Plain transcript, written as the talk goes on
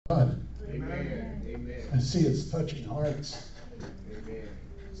God. Amen. Amen. I see it's touching hearts. Amen.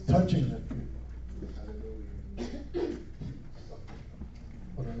 It's touching the people. Hallelujah.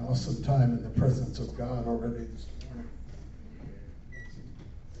 What an awesome time in the presence of God already this morning.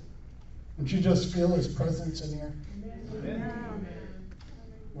 Don't you just feel His presence in here? Amen.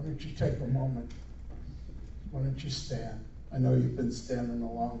 Why don't you take a moment? Why don't you stand? I know you've been standing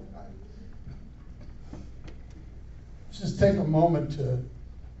a long time. Just take a moment to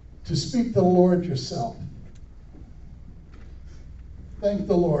speak to the Lord yourself. Thank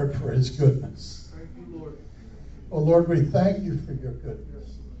the Lord for His goodness. Thank you, Lord. Oh Lord, we thank you for your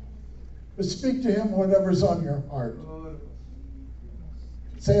goodness. But speak to Him whatever's on your heart.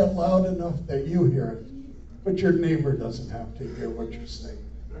 Say it loud enough that you hear it, but your neighbor doesn't have to hear what you're saying.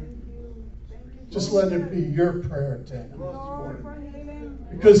 Just let it be your prayer to Him.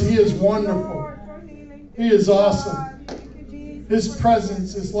 Because He is wonderful. He is awesome. His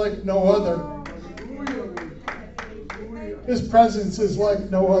presence is like no other. His presence is like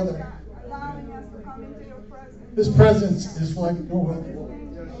no other. His presence is like no other.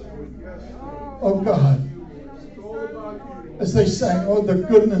 Oh God. As they sang, oh, the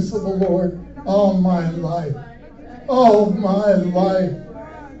goodness of the Lord all my life. All my life.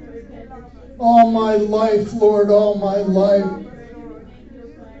 All my life, Lord, all my life.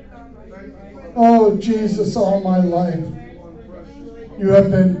 Oh, Jesus, all my life. You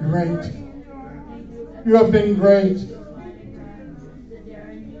have been great. You have been great.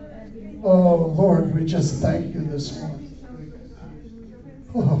 Oh, Lord, we just thank you this morning.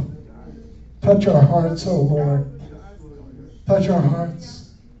 Oh, touch our hearts, oh, Lord. Touch our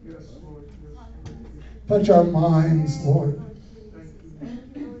hearts. Touch our minds, Lord.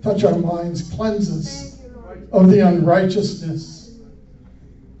 Touch our minds. Cleanse us of the unrighteousness.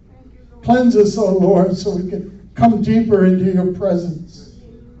 Cleanse us, oh Lord, so we can come deeper into your presence.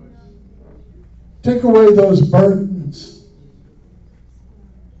 Take away those burdens.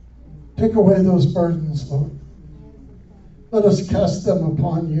 Take away those burdens, Lord. Let us cast them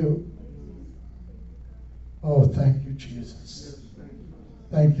upon you. Oh, thank you, Jesus.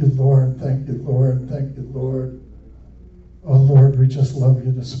 Thank you, Lord. Thank you, Lord. Thank you, Lord. Oh, Lord, we just love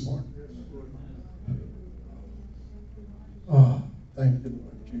you this morning. Oh, thank you,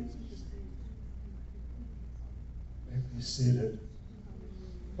 Lord Jesus. Be seated.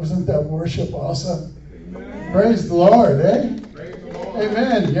 Wasn't that worship awesome? Amen. Praise the Lord, eh? Praise the Lord.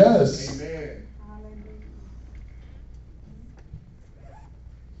 Amen, yes. Amen.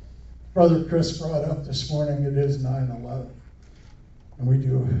 Brother Chris brought up this morning, it is 9/11. And we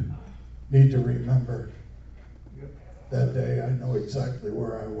do need to remember that day. I know exactly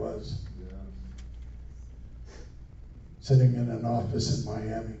where I was. Sitting in an office in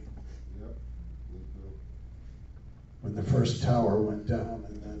Miami. When the first tower went down,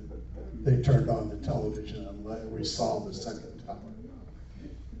 and then they turned on the television and we saw the second tower.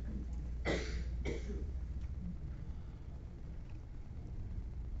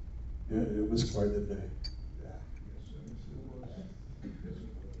 It was quite a day.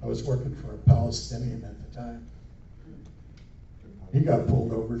 I was working for a Palestinian at the time. He got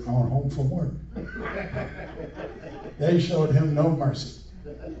pulled over going home from work. They showed him no mercy.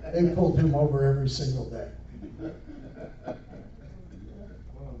 They pulled him over every single day.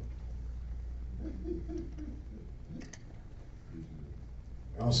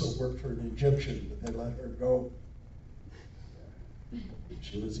 I also worked for an Egyptian, but they let her go.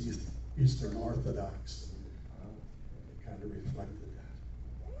 She was Eastern Orthodox. It kind of reflected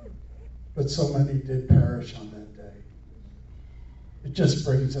that. But so many did perish on that day. It just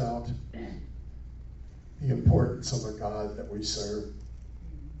brings out the importance of a God that we serve.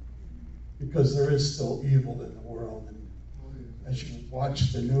 Because there is still evil in the world. And as you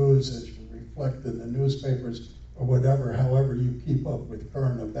watch the news, as you reflect in the newspapers, or whatever, however you keep up with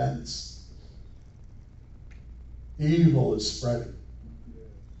current events, the evil is spreading.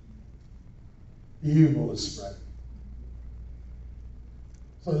 The evil is spreading.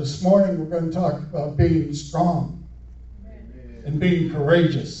 So this morning we're going to talk about being strong. Amen. And being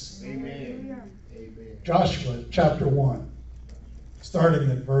courageous. Amen. Joshua chapter 1, starting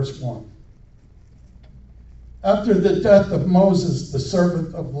at verse 1. After the death of Moses, the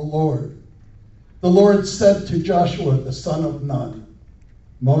servant of the Lord said to Joshua, the son of Nun,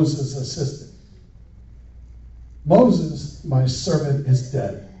 Moses' assistant, Moses, my servant, is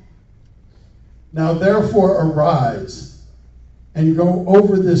dead. Now therefore arise and go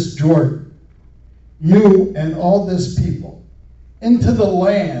over this Jordan, you and all this people, into the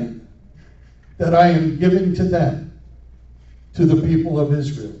land that I am giving to them, to the people of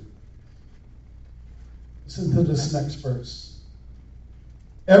Israel. Listen to this next verse.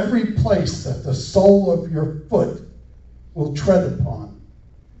 Every place that the sole of your foot will tread upon,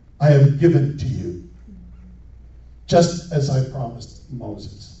 I have given to you, just as I promised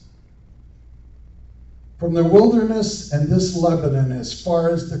Moses. From the wilderness and this Lebanon, as far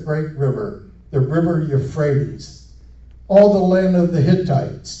as the great river, the river Euphrates, all the land of the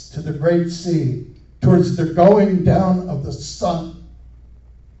Hittites, to the great sea, towards the going down of the sun,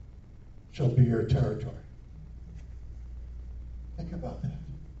 shall be your territory. Think about that.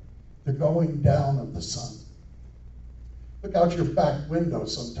 The going down of the sun. Look out your back window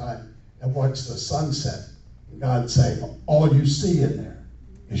sometime and watch the sunset. And God's saying, all you see in there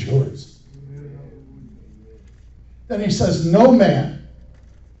is yours. Then he says, no man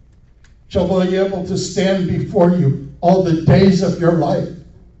shall be able to stand before you all the days of your life.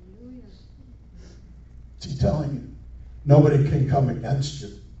 What's he telling you? Nobody can come against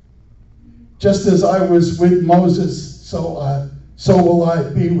you. Just as I was with Moses, so will I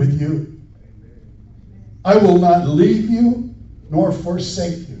be with you. I will not leave you nor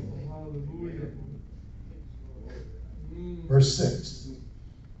forsake you. Verse 6.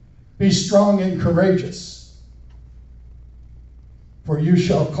 Be strong and courageous, for you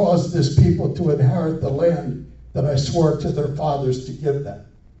shall cause this people to inherit the land that I swore to their fathers to give them.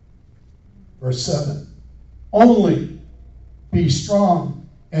 Verse 7. Only be strong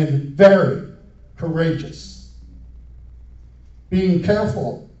and very courageous, being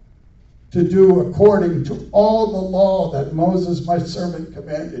careful to do according to all the law that Moses my servant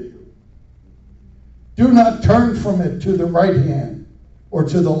commanded you. Do not turn from it to the right hand or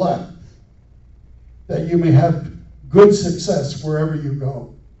to the left, that you may have good success wherever you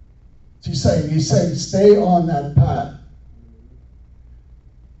go. He's saying, stay on that path.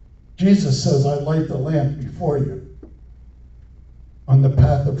 Jesus says, I light the lamp before you on the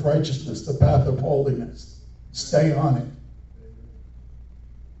path of righteousness, the path of holiness. Stay on it.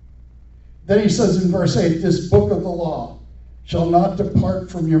 Then he says in verse 8, this book of the law shall not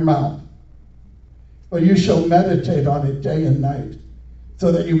depart from your mouth, but you shall meditate on it day and night,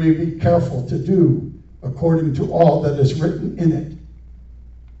 so that you may be careful to do according to all that is written in it.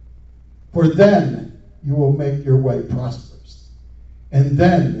 For then you will make your way prosperous, and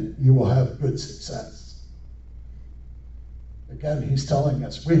then you will have good success. Again, he's telling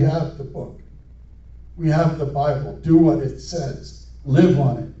us, we have the book. We have the Bible. Do what it says. Live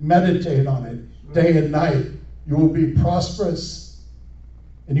on it. Meditate on it day and night. You will be prosperous,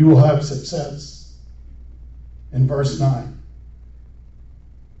 and you will have success. In verse 9.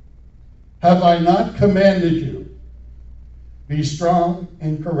 Have I not commanded you? Be strong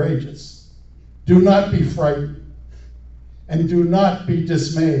and courageous. Do not be frightened, and do not be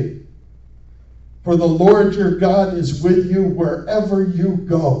dismayed. For the Lord your God is with you wherever you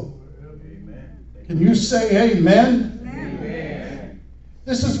go. Amen. Can you say amen? Amen.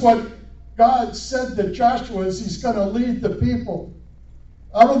 This is what God said to Joshua as he's going to lead the people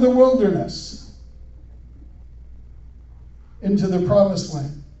out of the wilderness into the promised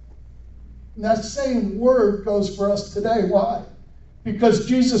land. And that same word goes for us today. Why? Because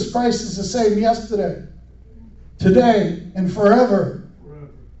Jesus Christ is the same yesterday, today, and forever.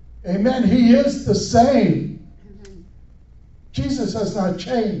 Amen. He is the same. Jesus has not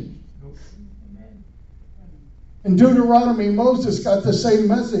changed. In Deuteronomy, Moses got the same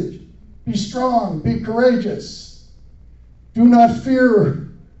message. Be strong, be courageous. Do not fear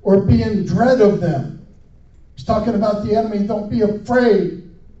or be in dread of them. He's talking about the enemy. Don't be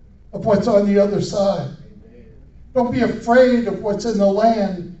afraid of what's on the other side. Don't be afraid of what's in the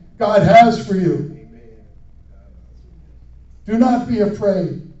land God has for you. Do not be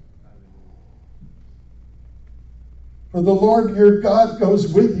afraid. For the Lord your God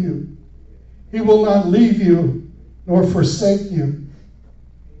goes with you. He will not leave you nor forsake you.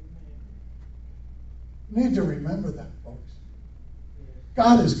 You need to remember that, folks.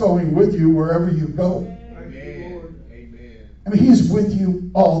 God is going with you wherever you go. Amen. I mean, He's with you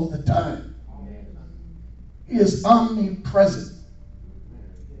all the time. He is omnipresent.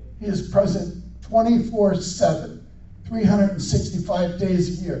 He is present 24/7, 365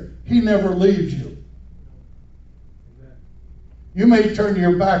 days a year. He never leaves you. You may turn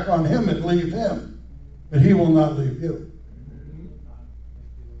your back on Him and leave Him, but He will not leave you.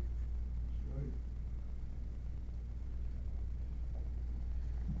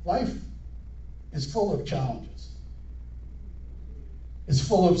 Life is full of challenges. It's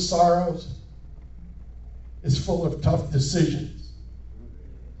full of sorrows. It's full of tough decisions.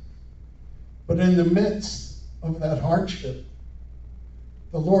 But in the midst of that hardship,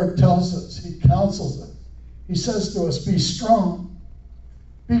 the Lord tells us, He counsels us. He says to us, be strong,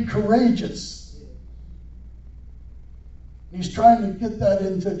 be courageous. And he's trying to get that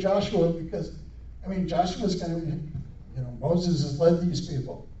into Joshua because, Joshua's going to, Moses has led these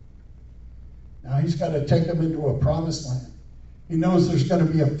people. Now he's got to take them into a promised land. He knows there's going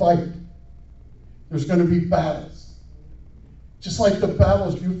to be a fight. There's going to be battles. Just like the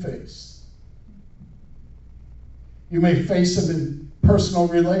battles you face. You may face them in personal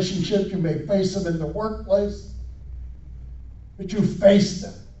relationships. You may face them in the workplace. But you face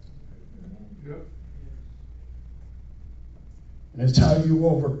them. Yep. And it's how you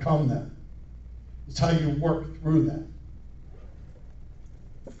overcome them. It's how you work through them.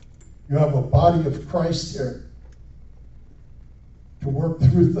 You have a body of Christ here to work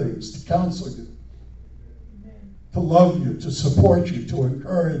through things, to counsel you, to love you, to support you, to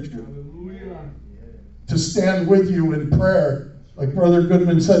encourage you, Hallelujah. to stand with you in prayer. Like Brother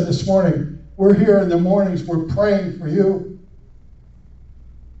Goodman said this morning, we're here in the mornings, we're praying for you.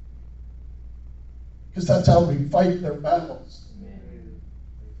 Because that's how we fight their battles.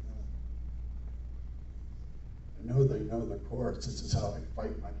 I know they know the chorus. This is how I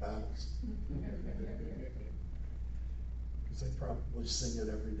fight my battles. Because they probably sing it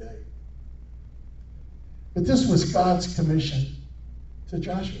every day. But this was God's commission to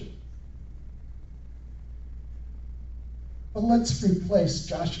Joshua. But let's replace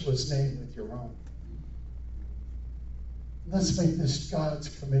Joshua's name with your own. Let's make this God's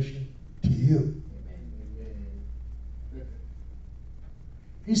commission to you.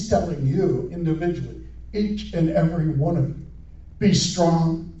 He's telling you individually, each and every one of you, be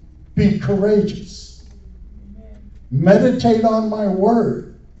strong, be courageous. Meditate on my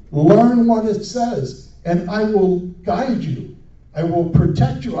word. Learn what it says, and I will guide you. I will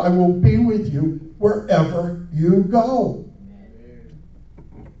protect you. I will be with you wherever you go.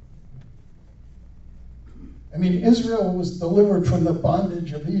 Israel was delivered from the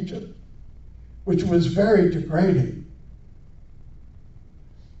bondage of Egypt, which was very degrading.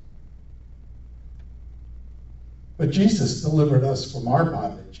 But Jesus delivered us from our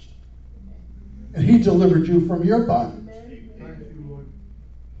bondage. And he delivered you from your bondage. Thank you, Lord.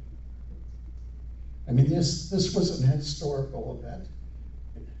 This was an historical event.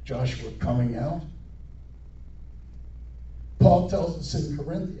 Joshua coming out. Paul tells us in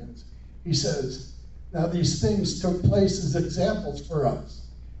Corinthians, he says, now these things took place as examples for us.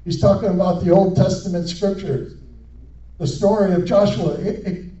 He's talking about the Old Testament scriptures. The story of Joshua,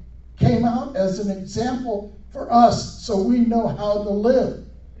 it came out as an example for us so we know how to live.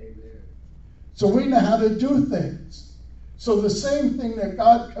 Amen. So we know how to do things. So the same thing that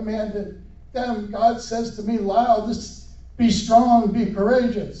God commanded them, God says to me, Lyle, be strong, be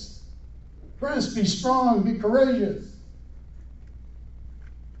courageous. Chris, be strong, be courageous.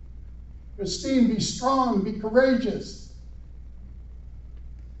 Christine, be strong, be courageous.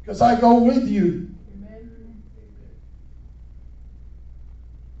 Because I go with you. Amen.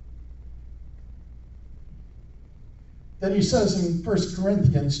 Then he says in 1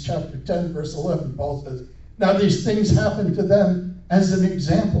 Corinthians chapter 10, verse 11, Paul says, now these things happened to them as an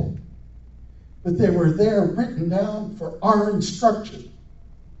example, but they were there written down for our instruction,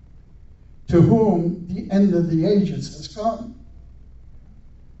 to whom the end of the ages has come.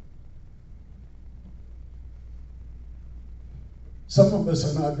 Some of us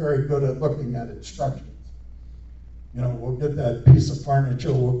are not very good at looking at instructions. We'll get that piece of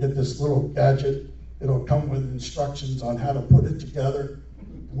furniture, we'll get this little gadget, it'll come with instructions on how to put it together.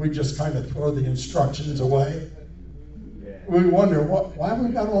 We just kind of throw the instructions away. Yeah. We wonder, why we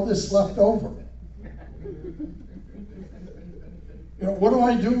got all this left over? What do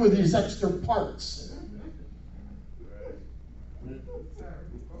I do with these extra parts?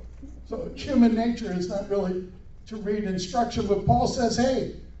 So human nature is not really to read instruction, but Paul says,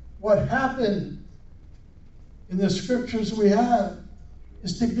 hey, what happened in the scriptures we have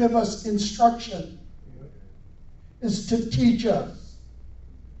is to give us instruction, is to teach us.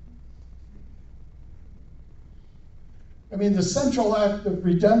 The central act of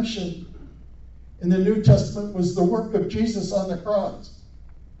redemption in the New Testament was the work of Jesus on the cross.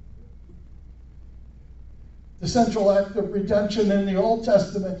 The central act of redemption in the Old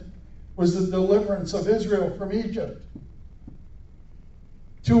Testament was the deliverance of Israel from Egypt.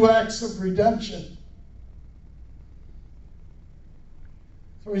 Two acts of redemption.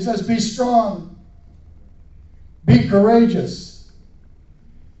 So he says, be strong. Be courageous.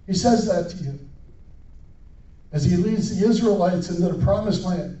 He says that to you as he leads the Israelites into the promised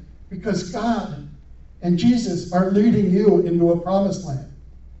land, because God and Jesus are leading you into a promised land.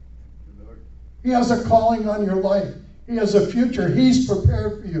 He has a calling on your life. He has a future He's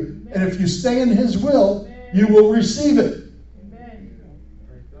prepared for you. And if you stay in His will, you will receive it. Amen.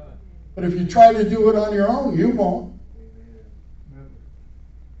 But if you try to do it on your own, you won't.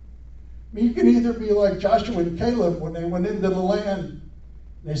 You can either be like Joshua and Caleb when they went into the land.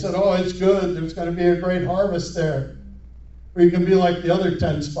 They said, oh, it's good. There's going to be a great harvest there. Or you can be like the other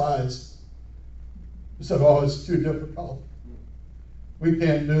 10 spies who said, oh, it's too difficult. We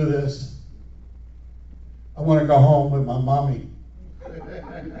can't do this. I want to go home with my mommy.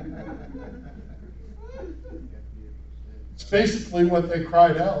 It's basically what they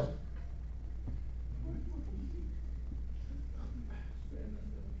cried out.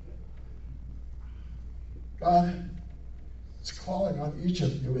 God is calling on each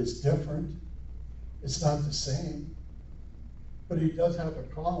of you. It's different. It's not the same. But he does have a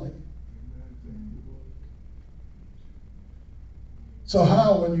calling. So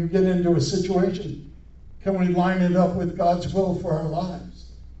how, when you get into a situation, can we line it up with God's will for our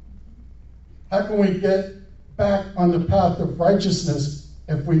lives? How can we get back on the path of righteousness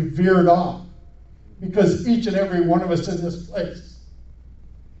if we veered off? Because each and every one of us in this place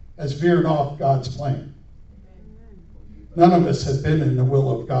has veered off God's plan. None of us has been in the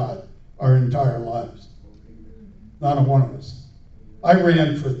will of God our entire lives. Not a one of us. I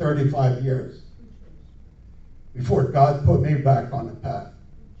ran for 35 years before God put me back on the path.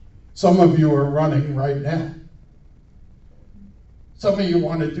 Some of you are running right now. Some of you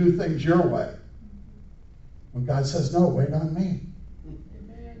want to do things your way. When God says, no, wait on me.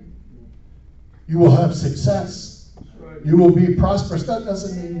 You will have success. You will be prosperous. That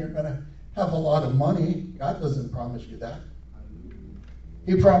doesn't mean you're going to have a lot of money. God doesn't promise you that.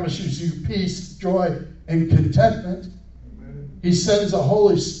 He promises you peace, joy, and contentment. He sends the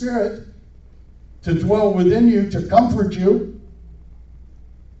Holy Spirit to dwell within you, to comfort you.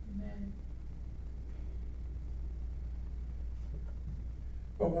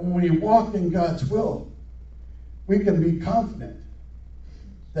 But when we walk in God's will, we can be confident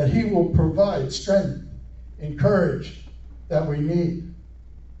that he will provide strength and courage that we need.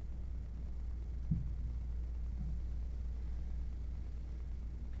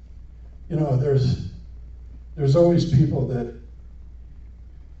 You know, there's always people that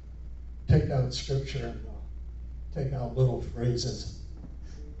take out scripture and take out little phrases,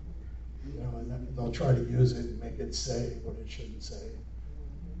 you know, and then they'll try to use it and make it say what it shouldn't say.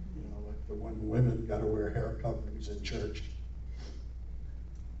 You know, like the when women got to wear hair coverings in church.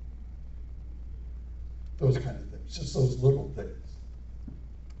 Those kind of things, just those little things.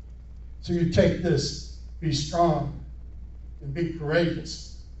 So you take this, be strong and be courageous.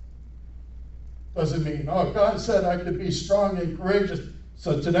 Doesn't mean, oh, God said I could be strong and courageous,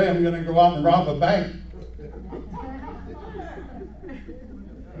 so today I'm going to go out and rob a bank.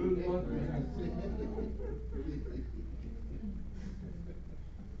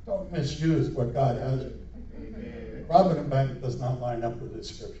 Don't misuse what God has. Robbing a bank does not line up with His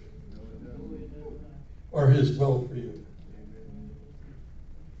scripture or His will for you.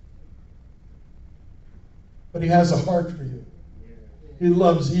 But He has a heart for you. He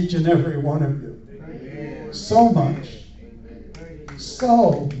loves each and every one of you. So much.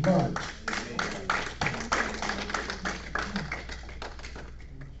 So much.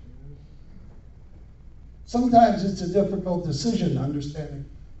 Sometimes it's a difficult decision understanding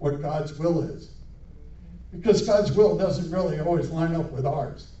what God's will is. Because God's will doesn't really always line up with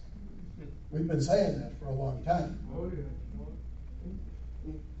ours. We've been saying that for a long time.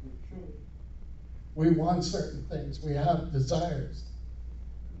 We want certain things. We have desires.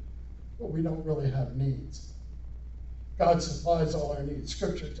 But we don't really have needs. God supplies all our needs.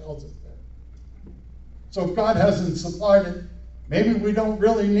 Scripture tells us that. So if God hasn't supplied it, maybe we don't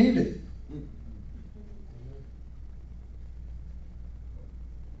really need it.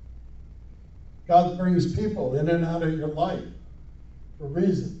 God brings people in and out of your life for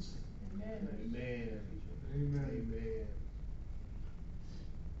reasons. Amen. Amen.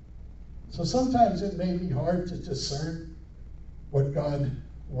 So sometimes it may be hard to discern what God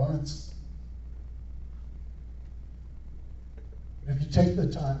wants. But if you take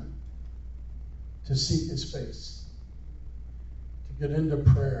the time to seek His face, to get into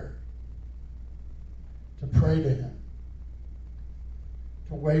prayer, to pray to Him,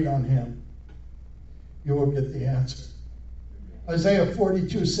 to wait on Him, you will get the answer. Isaiah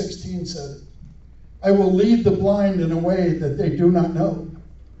 42:16 says, I will lead the blind in a way that they do not know.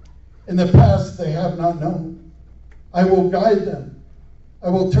 In the past they have not known. I will guide them. I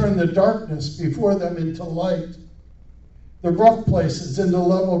will turn the darkness before them into light, the rough places into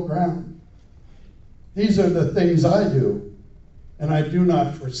level ground. These are the things I do, and I do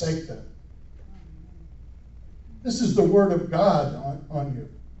not forsake them. This is the word of God on you.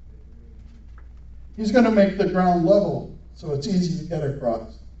 He's going to make the ground level so it's easy to get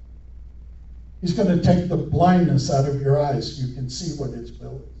across. He's going to take the blindness out of your eyes so you can see what His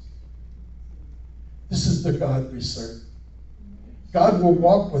will is. This is the God we serve. God will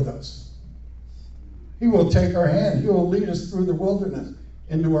walk with us. He will take our hand. He will lead us through the wilderness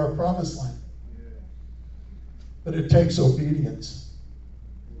into our promised land. But it takes obedience.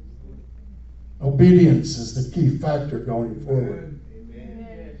 Obedience is the key factor going forward.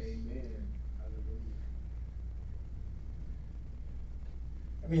 Amen. Amen.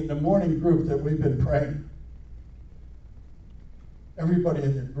 I mean, the morning group that we've been praying, everybody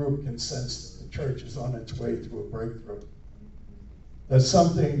in the group can sense that the church is on its way to a breakthrough. That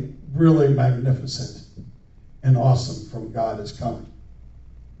something really magnificent and awesome from God is coming.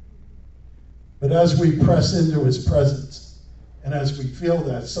 But as we press into his presence, and as we feel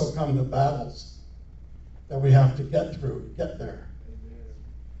that, so come the battles that we have to get through to get there.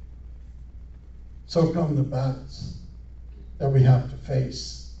 So come the battles that we have to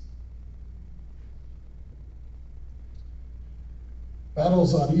face.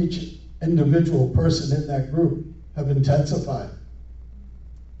 Battles on each individual person in that group have intensified.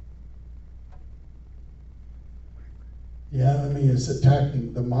 The enemy is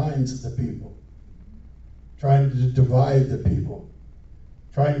attacking the minds of the people, trying to divide the people,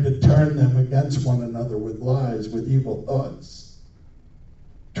 trying to turn them against one another with lies, with evil thoughts,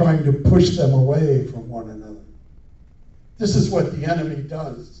 trying to push them away from one another. This is what the enemy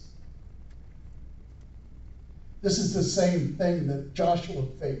does. This is the same thing that Joshua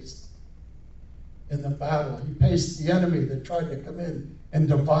faced in the battle. He faced the enemy that tried to come in and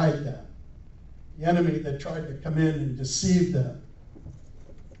divide them, the enemy that tried to come in and deceive them.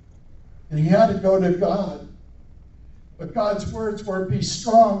 And he had to go to God. But God's words were, be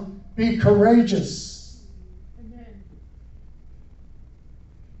strong, be courageous. Amen.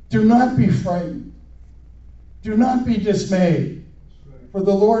 Do not be frightened. Do not be dismayed. For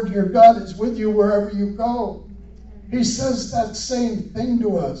the Lord your God is with you wherever you go. He says that same thing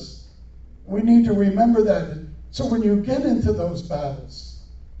to us. We need to remember that. So when you get into those battles,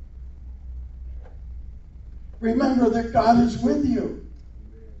 remember that God is with you.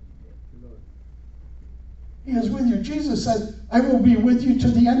 He is with you. Jesus said, I will be with you to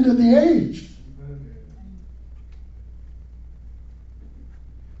the end of the age.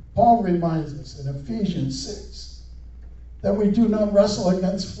 Paul reminds us in Ephesians 6 that we do not wrestle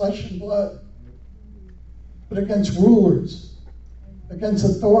against flesh and blood, but against rulers, against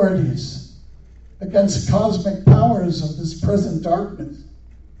authorities, against cosmic powers of this present darkness,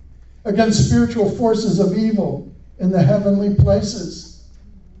 against spiritual forces of evil in the heavenly places.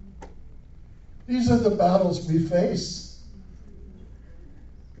 These are the battles we face.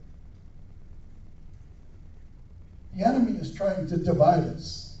 The enemy is trying to divide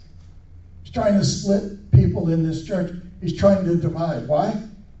us. He's trying to split people in this church. He's trying to divide. Why?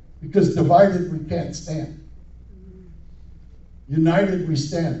 Because divided we can't stand. United we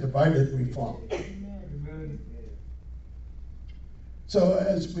stand, divided we fall. Amen. So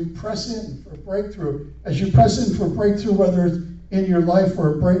as we press in for breakthrough, as you press in for breakthrough, whether it's in your life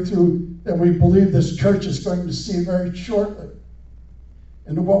or a breakthrough that we believe this church is going to see very shortly,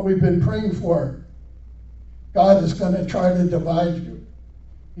 and what we've been praying for, God is going to try to divide you.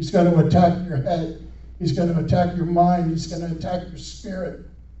 He's going to attack your head. He's going to attack your mind. He's going to attack your spirit.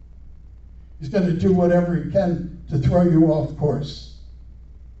 He's going to do whatever he can to throw you off course.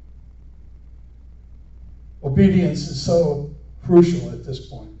 Obedience is so crucial at this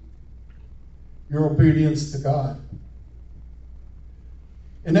point. Your obedience to God.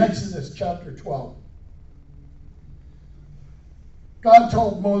 In Exodus chapter 12, God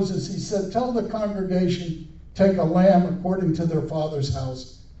told Moses, he said, tell the congregation, take a lamb according to their father's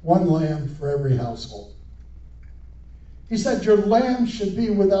house, one lamb for every household. He said, your lamb should be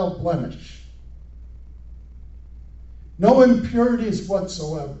without blemish, no impurities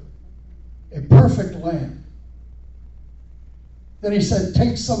whatsoever, a perfect lamb. Then he said,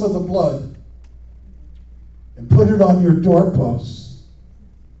 take some of the blood and put it on your doorposts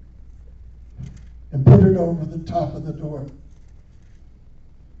and put it over the top of the door.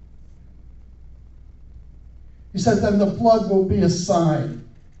 He said, then the blood will be a sign.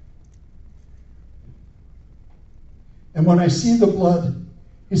 And when I see the blood,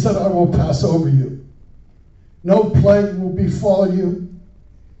 he said, I will pass over you. No plague will befall you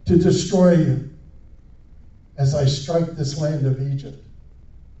to destroy you as I strike this land of Egypt.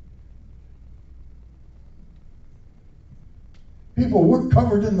 People, we're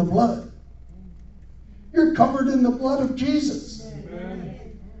covered in the blood. You're covered in the blood of Jesus.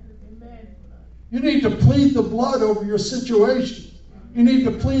 Amen. You need to plead the blood over your situation. You need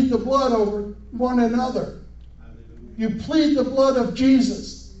to plead the blood over one another. You plead the blood of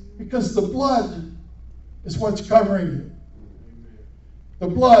Jesus because the blood is what's covering you. The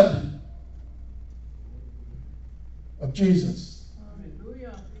blood of Jesus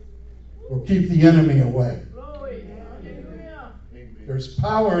Hallelujah. will keep the enemy away. Glory. Hallelujah. There's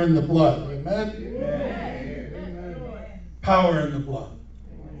power in the blood. Amen? Yes, Lord. Power in the blood.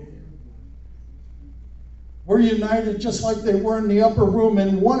 We're united just like they were in the upper room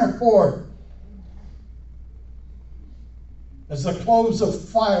in one accord. As the cloves of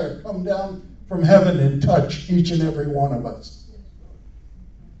fire come down from heaven and touch each and every one of us.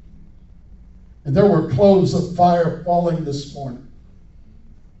 And there were cloves of fire falling this morning.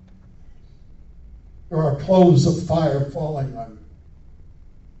 There are cloves of fire falling on you,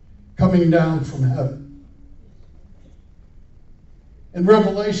 coming down from heaven. In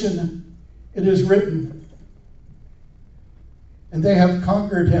Revelation, it is written, and they have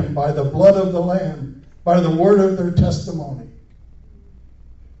conquered him by the blood of the Lamb, by the word of their testimony.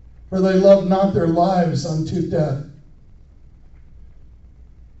 For they loved not their lives unto death.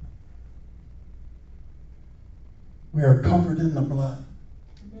 We are covered in the blood.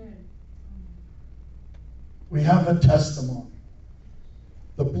 Amen. We have a testimony.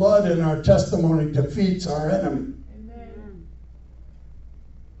 The blood in our testimony defeats our enemy. Amen.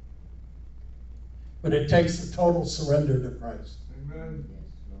 But it takes a total surrender to Christ. Amen. Yes,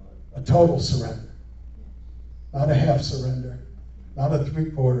 Lord. A total surrender. Not a half surrender. Not a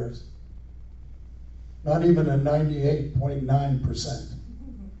 3/4. Not even a 98.9%.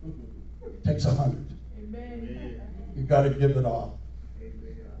 It takes 100. Amen. You've got to give it all.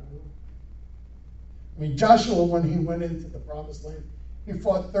 I mean, Joshua, when he went into the promised land, he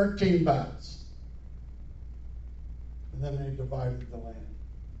fought 13 battles. And then they divided the land.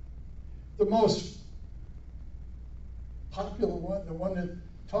 The most popular one, the one that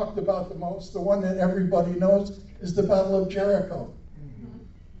talked about the most, the one that everybody knows, is the Battle of Jericho.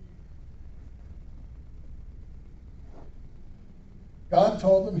 God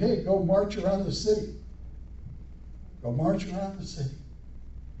told them, hey, go march around the city. Go march around the city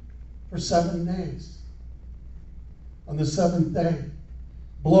for 7 days. On the seventh day,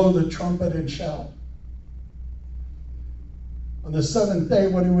 blow the trumpet and shout. On the seventh day,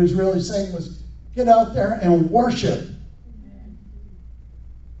 what he was really saying was, get out there and worship.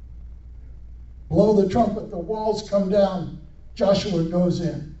 Blow the trumpet, the walls come down, Joshua goes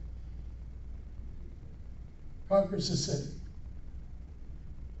in. Conquers the city.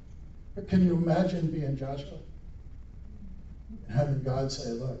 But can you imagine being Joshua? And having God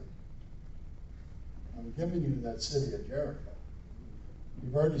say, look, I'm giving you that city of Jericho.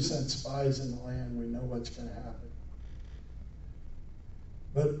 You've already sent spies in the land. We know what's going to happen.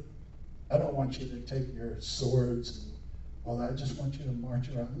 But I don't want you to take your swords and all that. I just want you to march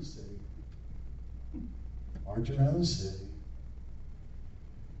around the city. March around the city.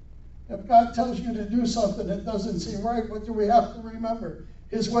 If God tells you to do something that doesn't seem right, what do we have to remember?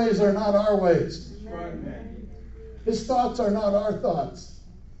 His ways are not our ways. His thoughts are not our thoughts.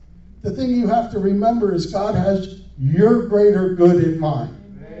 The thing you have to remember is God has your greater good in mind.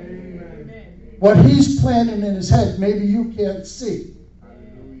 Amen. What he's planning in his head, maybe you can't see.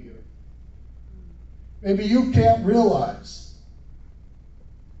 Maybe you can't realize.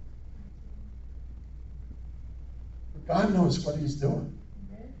 But God knows what he's doing.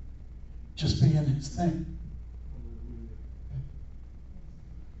 Just being his thing.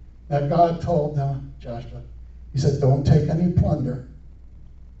 Now God told Joshua, he said, don't take any plunder.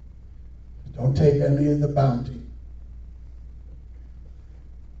 Don't take any of the bounty.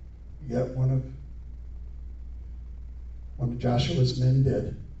 Yet one of Joshua's men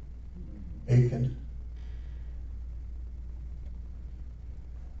did. Achan.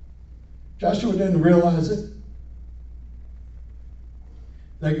 Joshua didn't realize it.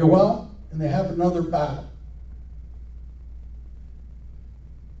 They go out and they have another battle.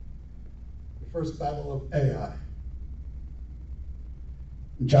 The first battle of Ai.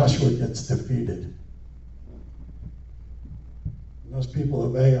 And Joshua gets defeated. And those people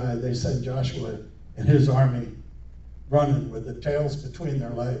of Ai, they send Joshua and his army running with the tails between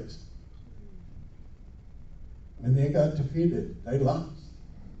their legs. And they got defeated. They lost.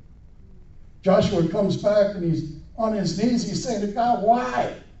 Joshua comes back and he's on his knees. He's saying to God,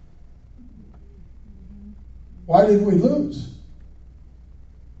 why? Why did we lose?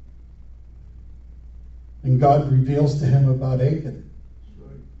 And God reveals to him about Achan.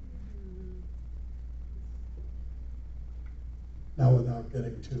 Now, without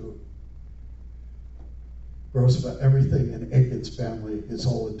getting too gross about everything in Achan's family, his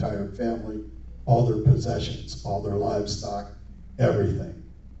whole entire family, all their possessions, all their livestock, everything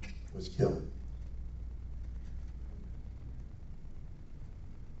was killed.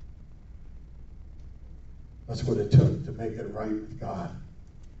 That's what it took to make it right with God.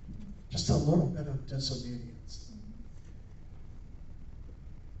 Just a little bit of disobedience.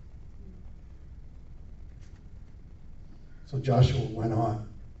 So Joshua went on,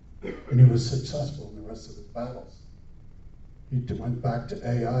 and he was successful in the rest of his battles. He went back to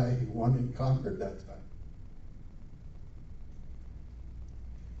Ai, he won and conquered that time.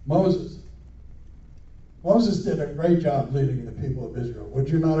 Moses did a great job leading the people of Israel. Would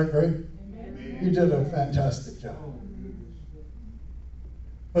you not agree? Amen. He did a fantastic job.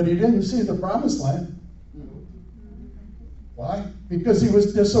 But he didn't see the promised land. Why? Because he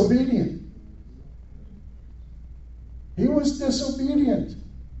was disobedient. He was disobedient.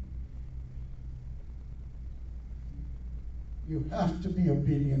 You have to be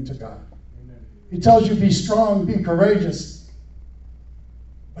obedient to God. He tells you be strong, be courageous.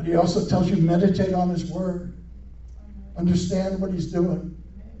 But he also tells you meditate on his word. Understand what he's doing.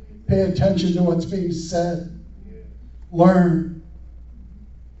 Pay attention to what's being said. Learn.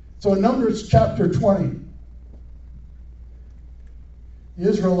 So in Numbers chapter 20, the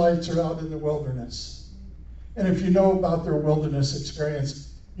Israelites are out in the wilderness. And if you know about their wilderness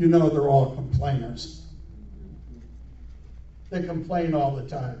experience, you know they're all complainers. They complain all the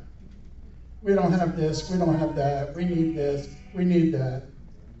time. We don't have this, we don't have that, we need this, we need that.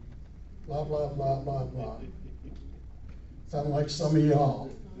 Blah, blah, blah, blah, blah. Sound like some of y'all.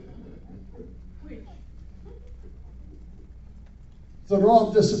 So they're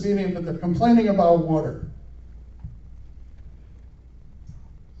all disobedient, but they're complaining about water.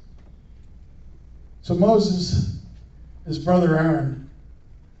 So Moses, his brother Aaron,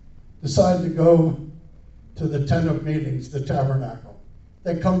 decided to go to the tent of meetings, the tabernacle.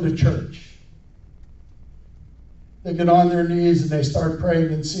 They come to church. They get on their knees and they start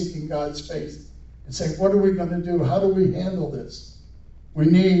praying and seeking God's face and say, what are we going to do? How do we handle this? We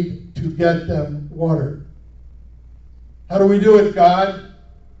need to get them water. How do we do it, God?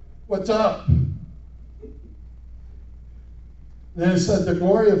 What's up? Then it said the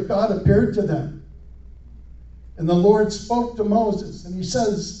glory of God appeared to them. And the Lord spoke to Moses. And he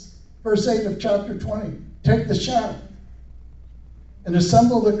says, verse 8 of chapter 20, take the shaft and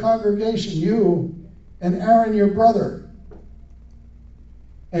assemble the congregation, you and Aaron your brother,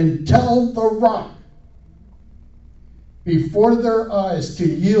 and tell the rock before their eyes to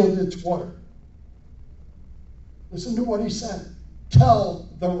yield its water. Listen to what he said. Tell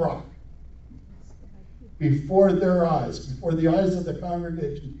the rock before their eyes, before the eyes of the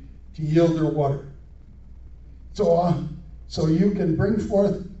congregation, to yield their water. So you can bring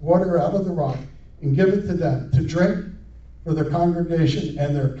forth water out of the rock and give it to them to drink for their congregation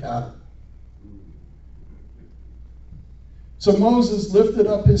and their cattle. So Moses lifted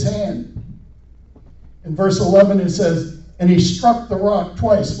up his hand. In verse 11 it says, and he struck the rock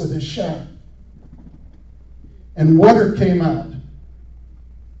twice with his shaft, and water came out.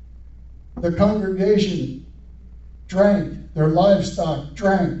 The congregation drank, their livestock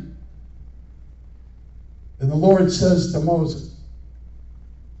drank. And the Lord says to Moses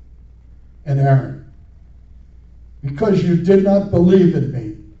and Aaron, because you did not believe in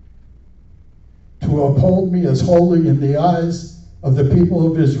me to uphold me as holy in the eyes of the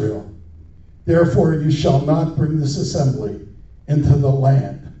people of Israel, therefore you shall not bring this assembly into the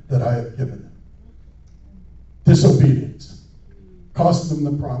land that I have given them. Disobedience cost them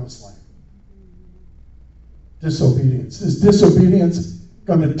the promised land. Disobedience. Is disobedience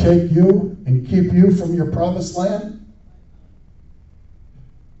going to take you and keep you from your promised land?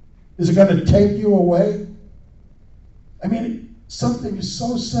 Is it going to take you away? I mean, something is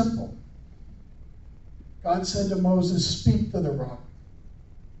so simple. God said to Moses, speak to the rock.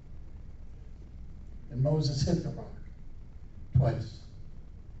 And Moses hit the rock twice.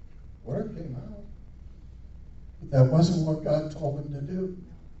 Water came out. But that wasn't what God told him to do.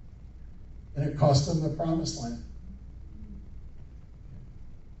 And it cost him the promised land.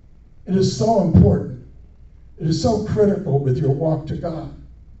 It is so important. It is so critical with your walk to God.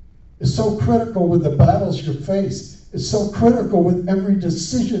 It's so critical with the battles you face. It's so critical with every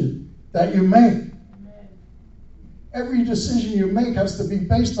decision that you make. Every decision you make has to be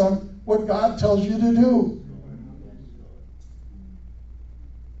based on what God tells you to do.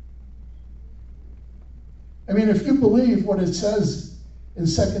 I mean, if you believe what it says in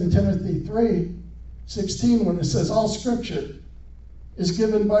 2 Timothy 3:16, when it says all scripture is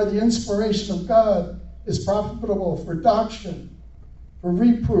given by the inspiration of God, is profitable for doctrine, for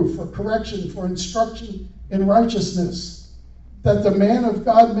reproof, for correction, for instruction in righteousness, that the man of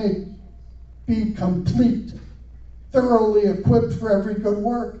God may be complete, thoroughly equipped for every good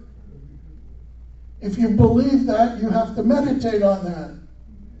work. If you believe that, you have to meditate on that.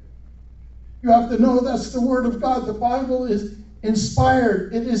 You have to know that's the Word of God. The Bible is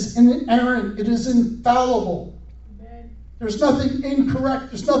inspired. It is inerrant. It is infallible. Amen. There's nothing incorrect.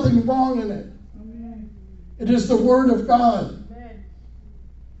 There's nothing wrong in it. Amen. It is the Word of God. Amen.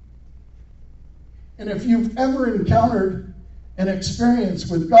 And if you've ever encountered an experience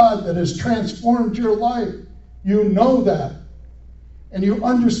with God that has transformed your life, you know that. And you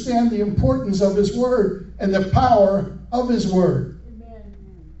understand the importance of His Word and the power of His Word. Amen.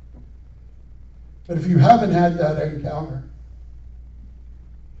 But if you haven't had that encounter,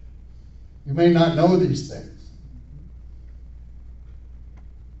 you may not know these things.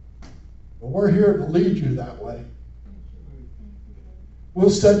 But we're here to lead you that way.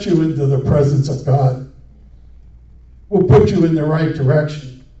 We'll set you into the presence of God. We'll put you in the right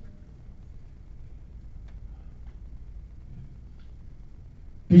direction.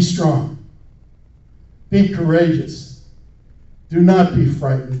 Be strong. Be courageous. Do not be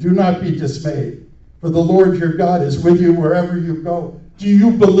frightened. Do not be dismayed. For the Lord your God is with you wherever you go. Do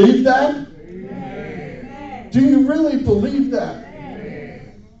you believe that? Amen. Do you really believe that?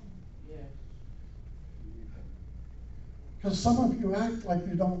 Because some of you act like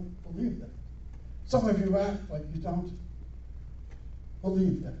you don't believe that. Some of you act like you don't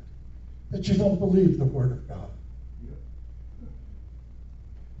believe that. That you don't believe the Word of God.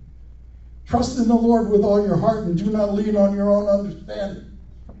 Trust in the Lord with all your heart and do not lean on your own understanding.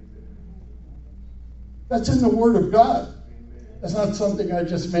 That's in the Word of God. That's not something I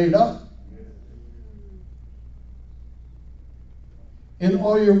just made up. In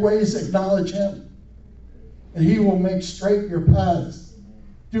all your ways acknowledge Him, and He will make straight your paths.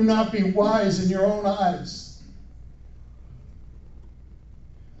 Do not be wise in your own eyes.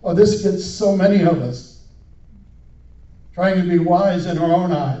 Oh, this gets so many of us trying to be wise in our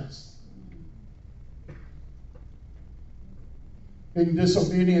own eyes. Being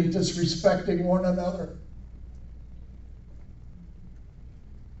disobedient, disrespecting one another.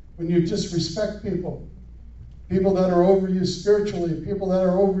 When you disrespect people, people that are over you spiritually, people that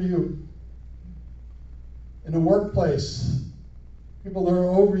are over you in the workplace, people that are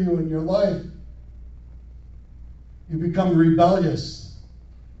over you in your life, you become rebellious.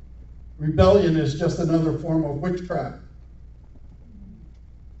 Rebellion is just another form of witchcraft.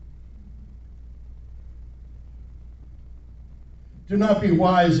 Do not be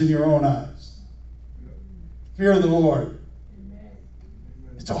wise in your own eyes. Fear the Lord.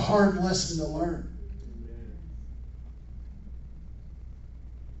 It's a hard lesson to learn.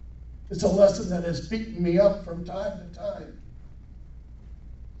 It's a lesson that has beaten me up from time to time.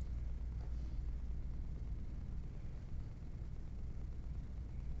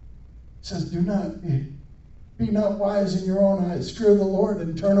 It says, do not be not wise in your own eyes. Fear the Lord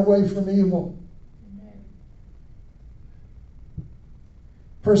and turn away from evil.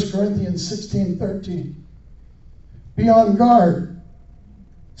 1 Corinthians 16:13. Be on guard.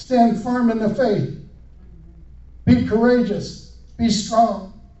 Stand firm in the faith. Be courageous. Be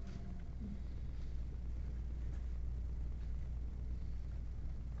strong.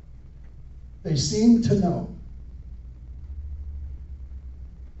 They seem to know.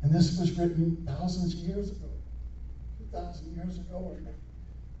 And this was written thousands of years ago, 2,000 years ago,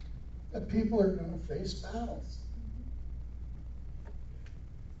 that people are going to face battles.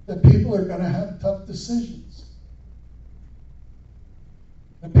 That people are going to have tough decisions.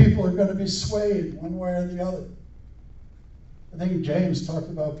 That people are going to be swayed one way or the other. I think James talked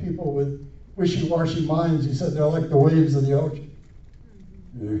about people with wishy-washy minds. He said they're like the waves of the ocean.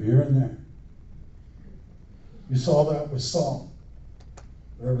 They're here and there. You saw that with Saul.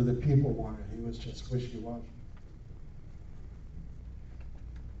 Whatever the people wanted, he was just wishy-washy.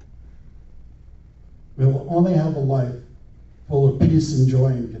 We will only have a life full of peace and joy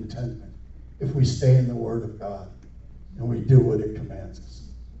and contentment if we stay in the Word of God and we do what it commands us.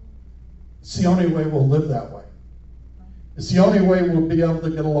 It's the only way we'll live that way. It's the only way we'll be able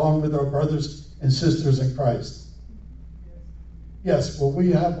to get along with our brothers and sisters in Christ. Yes, will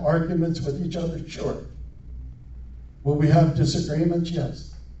we have arguments with each other? Sure. Will we have disagreements?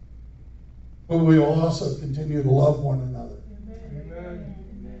 Yes. But we will also continue to love one another.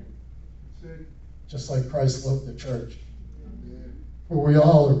 Amen. Just like Christ loved the church. For we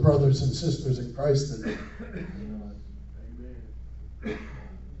all are brothers and sisters in Christ. And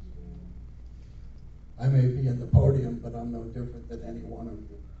I may be in the podium, but I'm no different than any one of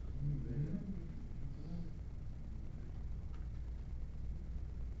you.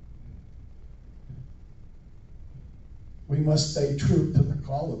 We must stay true to the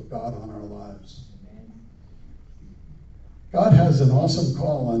call of God on our lives. God has an awesome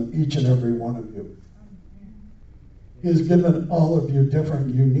call on each and every one of you. He has given all of you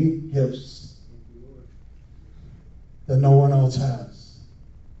different, unique gifts that no one else has.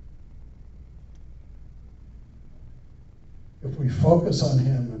 If we focus on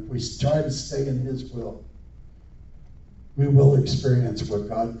Him, if we try to stay in His will, we will experience what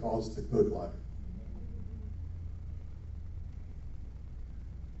God calls the good life.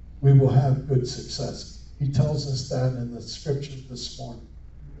 We will have good success. He tells us that in the scriptures this morning,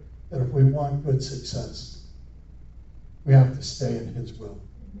 that if we want good success, we have to stay in his will.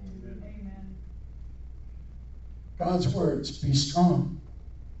 Amen. God's words, be strong,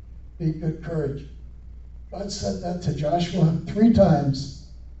 be good courage. God said that to Joshua 3 times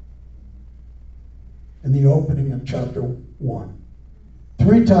in the opening of chapter 1.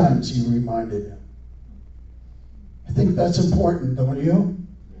 3 times he reminded him. I think that's important, don't you?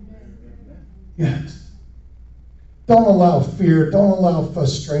 Yes. Don't allow fear, don't allow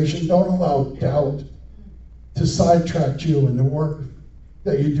frustration, don't allow doubt to sidetrack you in the work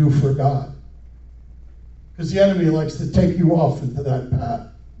that you do for God. Because the enemy likes to take you off into that path.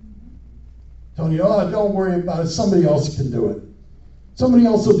 Telling you, oh, don't worry about it, somebody else can do it. Somebody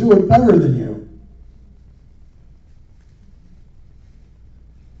else will do it better than you.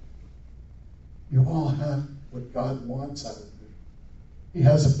 You all have what God wants out of you. He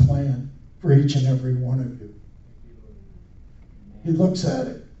has a plan for each and every one of you. He looks at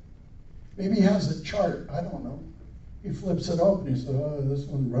it. Maybe he has a chart. I don't know. He flips it open. He says, oh, this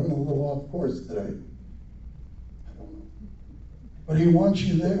one's running a little off course today. I don't know. But he wants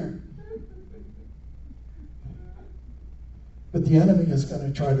you there. But the enemy is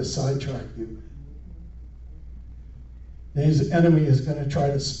going to try to sidetrack you. The enemy is going to try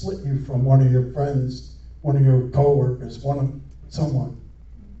to split you from one of your friends, one of your co-workers, someone.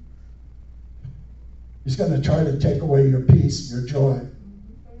 He's going to try to take away your peace, your joy.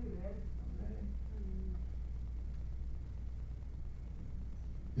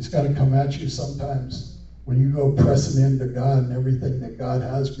 He's going to come at you sometimes when you go pressing into God and everything that God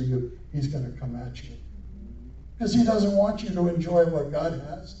has for you. He's going to come at you. Because he doesn't want you to enjoy what God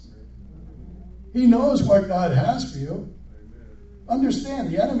has. He knows what God has for you.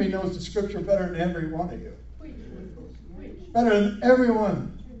 Understand, the enemy knows the scripture better than every one of you. Better than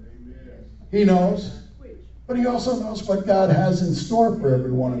everyone. He knows. But he also knows what God has in store for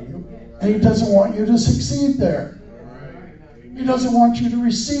every one of you. And he doesn't want you to succeed there. He doesn't want you to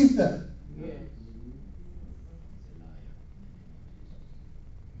receive that.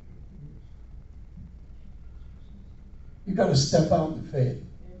 You got to step out in faith.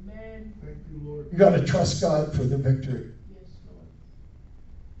 Amen. Thank you, Lord. You got to trust God for the victory. Yes, Lord.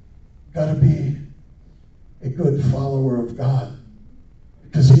 You got to be a good follower of God,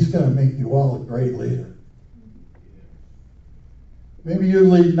 because he's going to make you all a great leader. Maybe you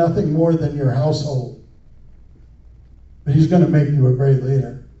lead nothing more than your household, but he's going to make you a great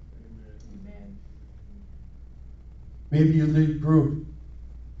leader. Amen. Maybe you lead group.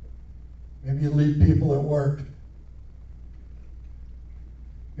 Maybe you lead people at work.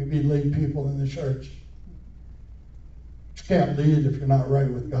 Maybe you lead people in the church. You can't lead if you're not right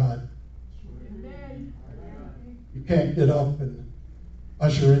with God. Amen. You can't get up and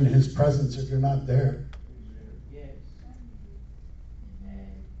usher in his presence if you're not there. Yes.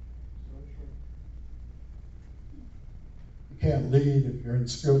 Amen. So true. You can't lead if you're in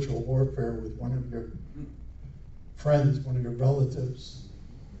spiritual warfare with one of your friends, one of your relatives.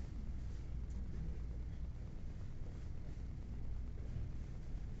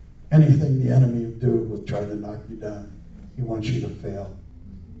 Anything the enemy will do will try to knock you down. He wants you to fail.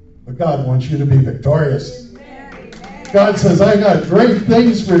 But God wants you to be victorious. Amen. God says, I got great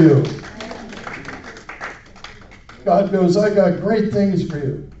things for you. God goes, I got great things for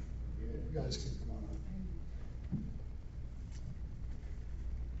you. You guys can come on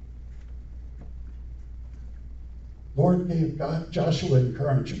up. Lord gave Joshua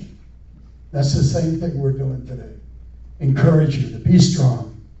encouragement. That's the same thing we're doing today. Encourage you to be strong.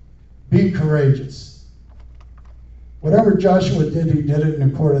 Be courageous. Whatever Joshua did, he did it in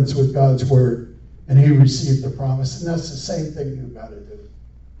accordance with God's word, and he received the promise. And that's the same thing you've got to do.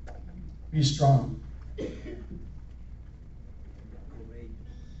 Be strong.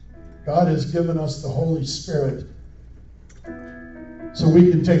 God has given us the Holy Spirit so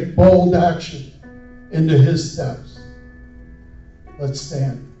we can take bold action into his steps. Let's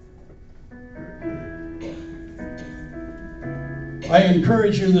stand. I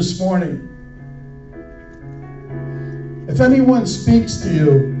encourage you this morning, if anyone speaks to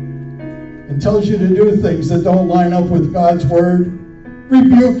you and tells you to do things that don't line up with God's word,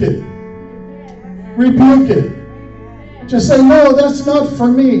 rebuke it. Rebuke it. Just say, no, that's not for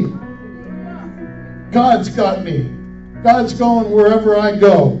me. God's got me. God's going wherever I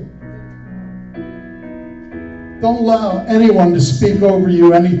go. Don't allow anyone to speak over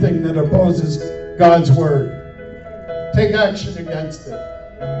you anything that opposes God's word. Take action against it.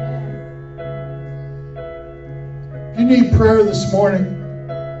 If you need prayer this morning,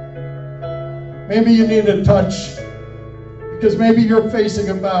 maybe you need a touch because maybe you're facing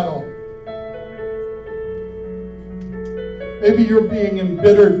a battle. Maybe you're being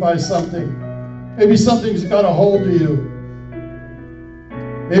embittered by something. Maybe something's got a hold of you.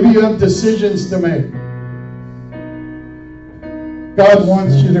 Maybe you have decisions to make. God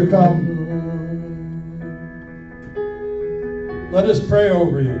wants you to come. Let us pray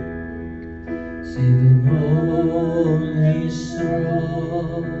over you.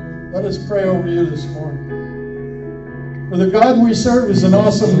 Let us pray over you this morning. For the God we serve is an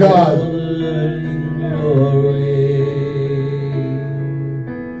awesome God.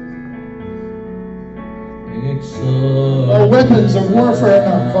 Our weapons of warfare are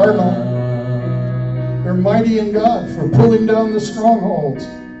not carnal. They're mighty in God for pulling down the strongholds,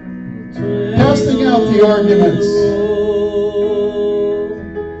 casting out the arguments.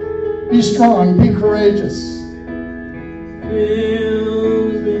 Be strong, be courageous.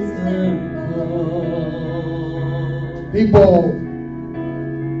 Be bold.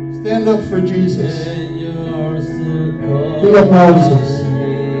 Stand up for Jesus. Be a Moses.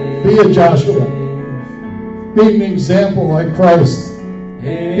 Be a Joshua. Be an example like Christ.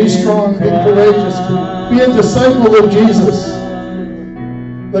 Be strong, be courageous. Be a disciple of Jesus.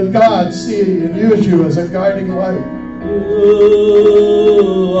 Let God see and use you as a guiding light. You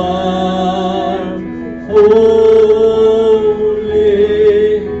are holy,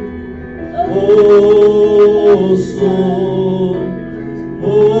 oh so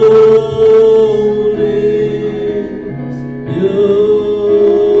holy. You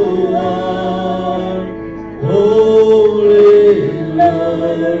are holy,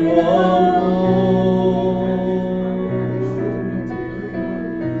 Lord.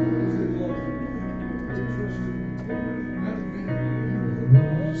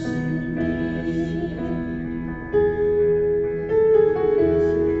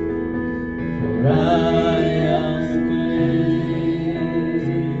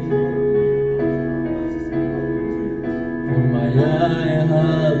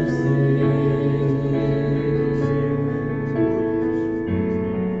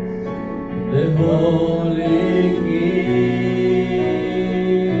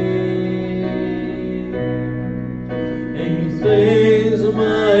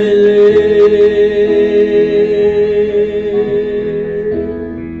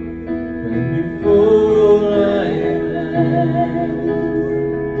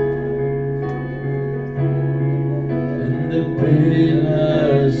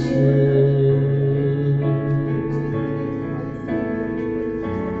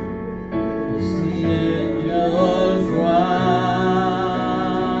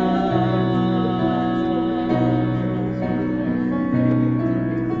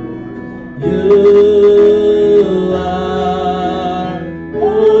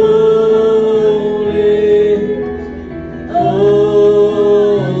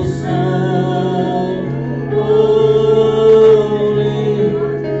 Holy,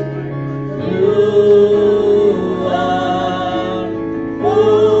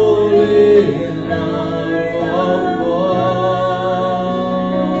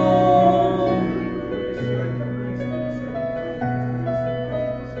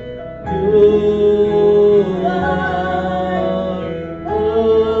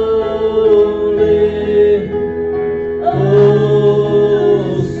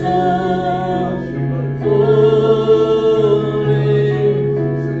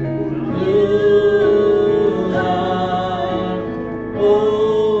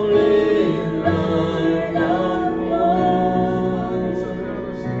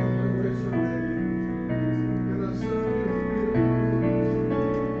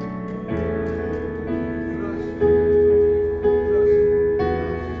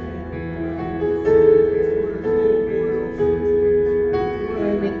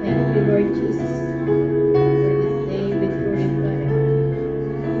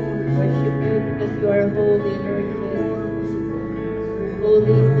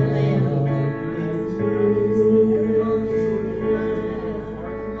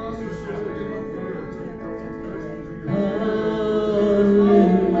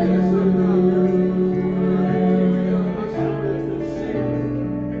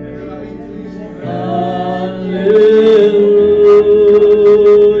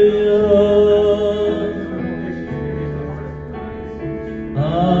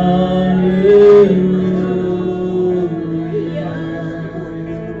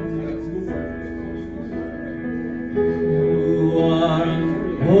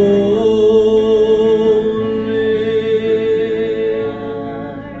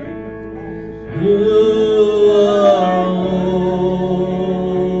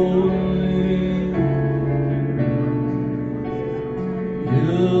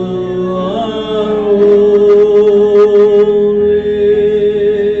 You are holy.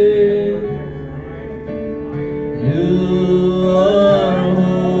 You are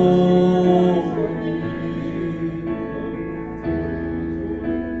holy.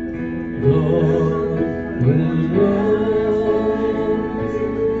 Lord, we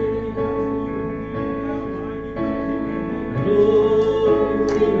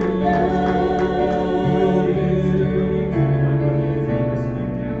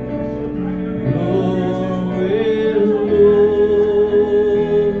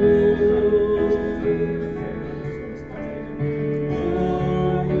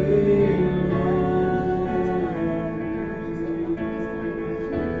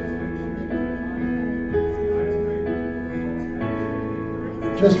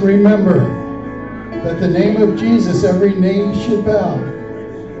Just remember that the name of Jesus, every knee should bow,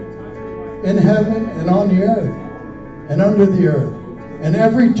 in heaven and on the earth and under the earth. And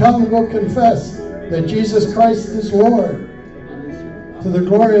every tongue will confess that Jesus Christ is Lord, to the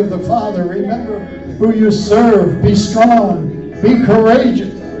glory of the Father. Remember who you serve. Be strong. Be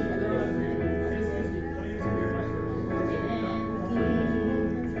courageous.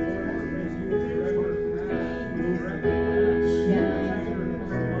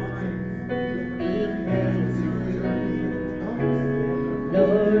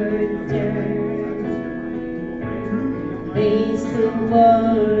 Lord, turn face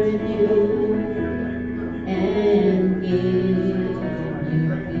toward you and give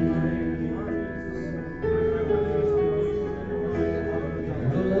you peace.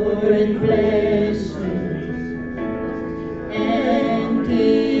 Lord, bless you and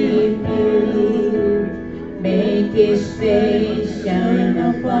keep you. Make His face shine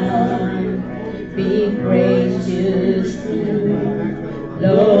upon, be gracious to you.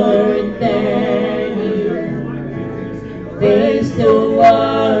 Lord, turn your face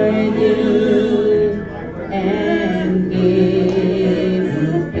toward you and give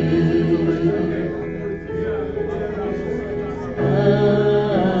you peace. Amen.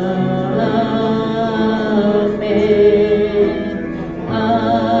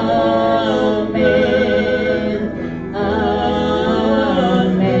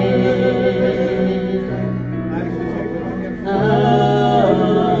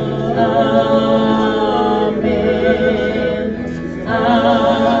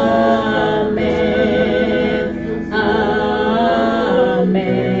 Amen.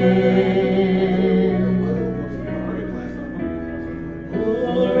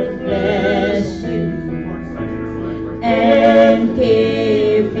 Lord bless you and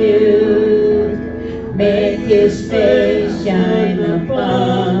keep you. Make His face shine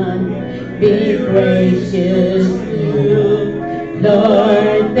upon, be gracious to you.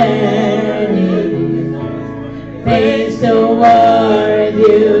 Lord, turn His face toward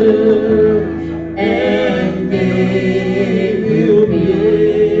you and give you peace.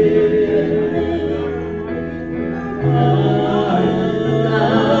 Amen.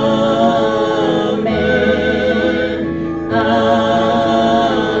 Amen.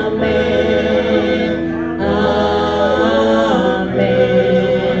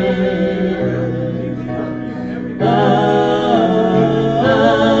 Amen.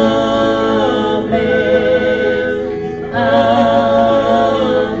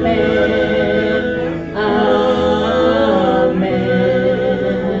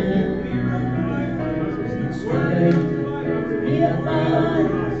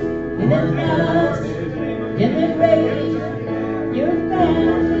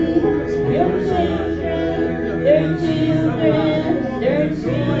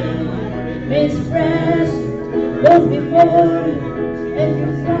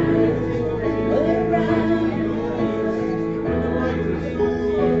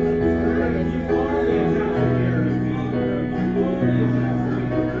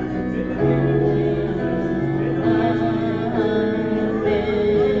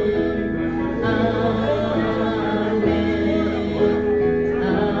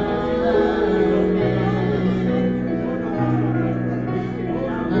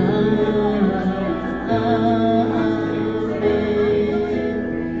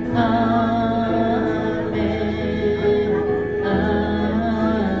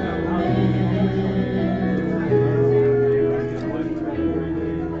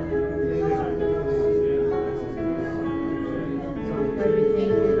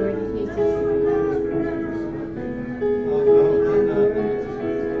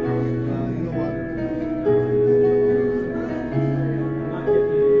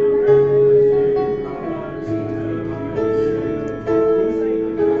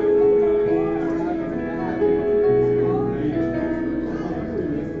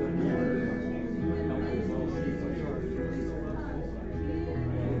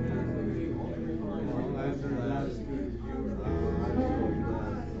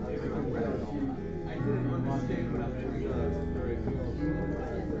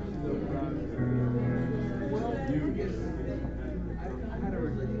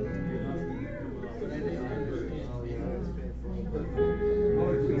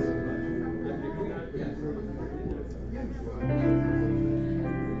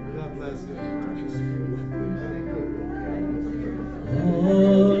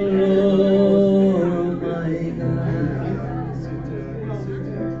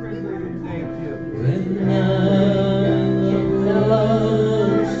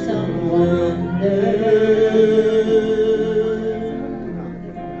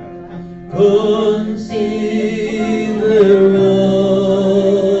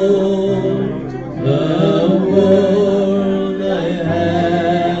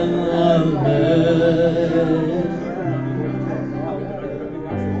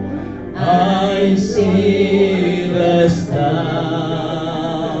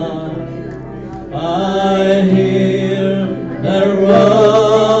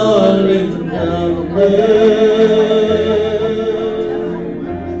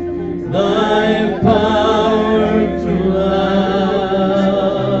 Thy power to love,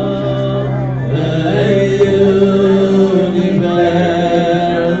 Thy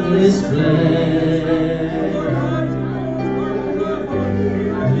universe display.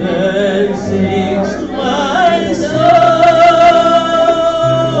 Then sings my soul,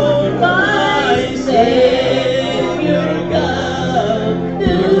 my Savior God,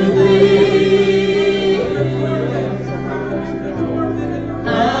 to Thee.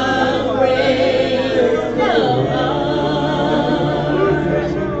 How great Thou art!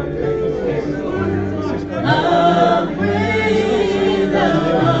 How great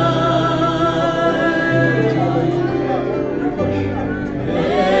Thou art!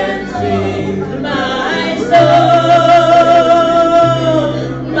 Then sings my soul,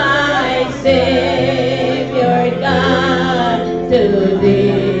 my Savior God, to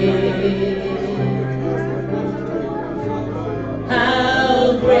Thee.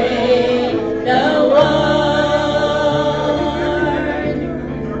 How great Thou art!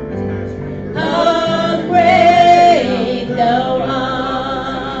 How great Thou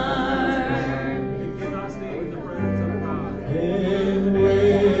art! And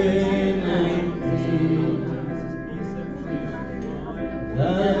when I think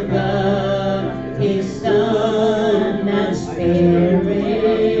that God, His Son and Spirit,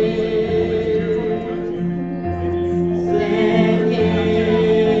 sent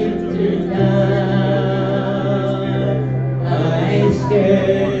Him to die, I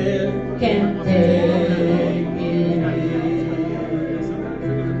scarce can take it in.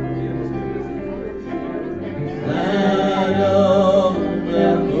 That on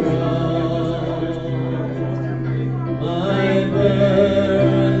the cross, my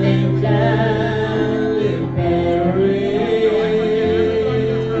burning gladly buried.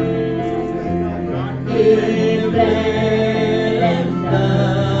 He bled and died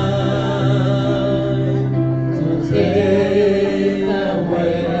to take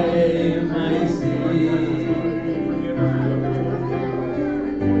away my sin.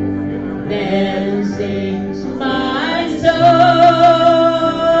 Then sings my soul,